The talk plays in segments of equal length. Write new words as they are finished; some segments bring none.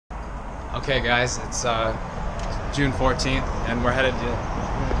Okay guys, it's June 14th and we're headed to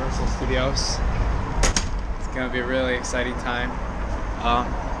Universal Studios. It's gonna be a really exciting time.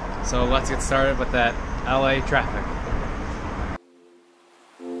 So let's get started with that LA traffic.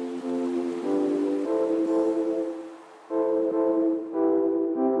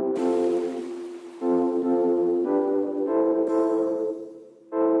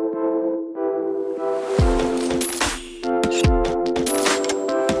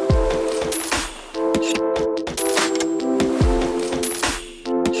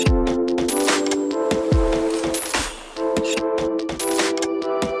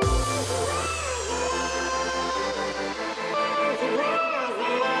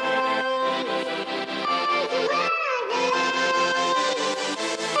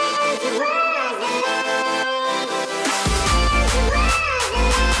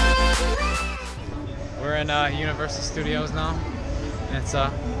 We're in Universal Studios now, and it's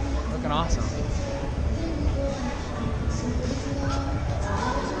looking awesome.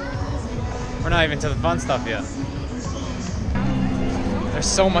 We're not even to the fun stuff yet. There's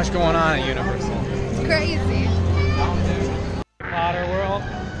so much going on at Universal. It's crazy. Potter World.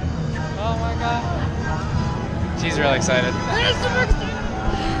 Oh my god. She's really excited.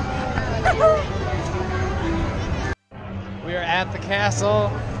 We are at the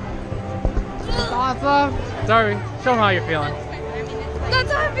castle. Awesome. Darby, show them how you're feeling.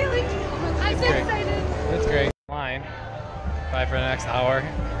 That's how I'm feeling. I'm so excited. It's great. Line, probably for the next hour,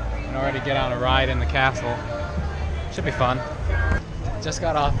 in order to get on a ride in the castle. Should be fun. Just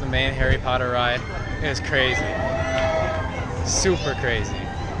got off the main Harry Potter ride. It was crazy. Super crazy.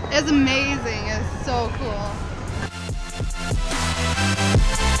 It's amazing. It's so cool.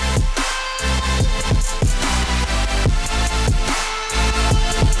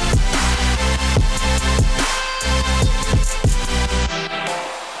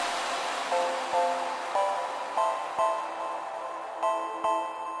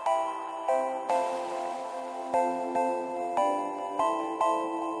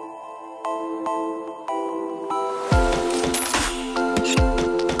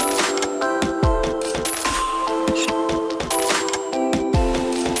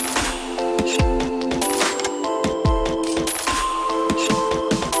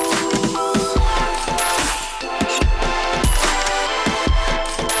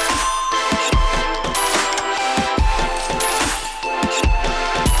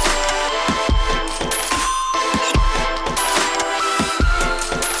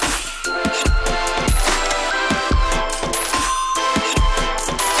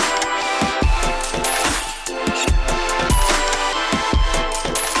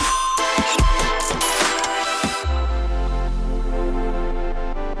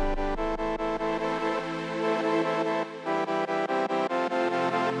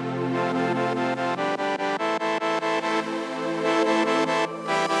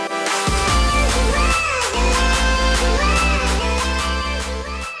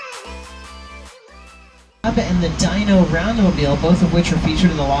 And the Dino Roundomobile, both of which are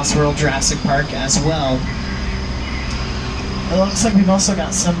featured in the Lost World Jurassic Park as well. It looks like we've also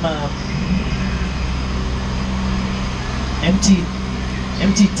got some empty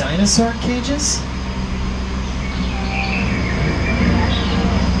dinosaur cages.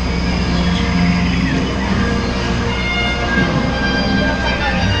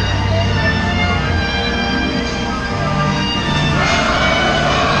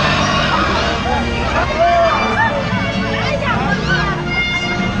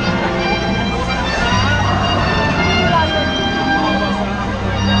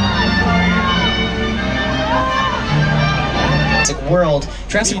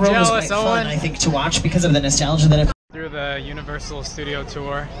 Jurassic World was quite fun, I think, to watch because of the nostalgia that it... Through the Universal Studio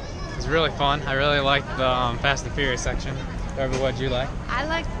tour. It was really fun. I really liked the Fast and Furious section. Darby, what did you like? I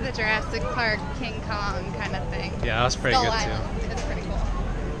liked the Jurassic Park King Kong kind of thing. Yeah, that was pretty good too. It's pretty cool.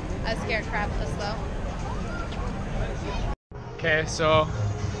 I was scared crapless though. Okay, so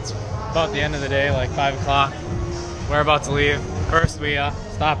it's about the end of the day, like 5 o'clock. We're about to leave. First we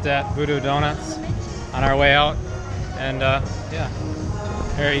stopped at Voodoo Donuts on our way out. And yeah.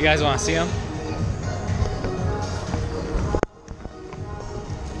 Here, you guys want to see them?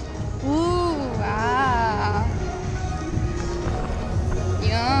 Ooh, wow.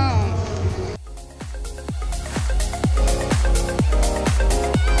 Yum.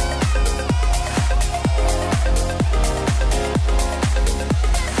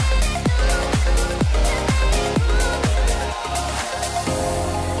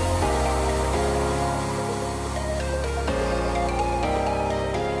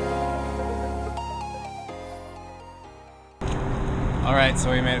 Alright,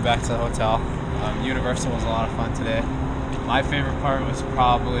 so we made it back to the hotel. Universal was a lot of fun today. My favorite part was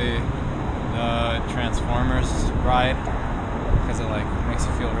probably the Transformers ride, because it like makes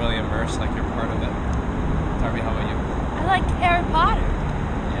you feel really immersed, like you're part of it. Darby, how about you? I like Harry Potter.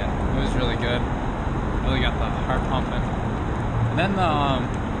 Yeah, it was really good. Really got the heart pumping. And then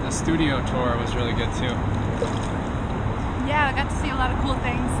the studio tour was really good too. Yeah, I got to see a lot of cool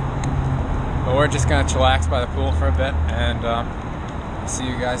things. But we're just gonna chillax by the pool for a bit, and see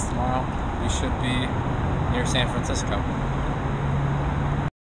you guys tomorrow. We should be near San Francisco.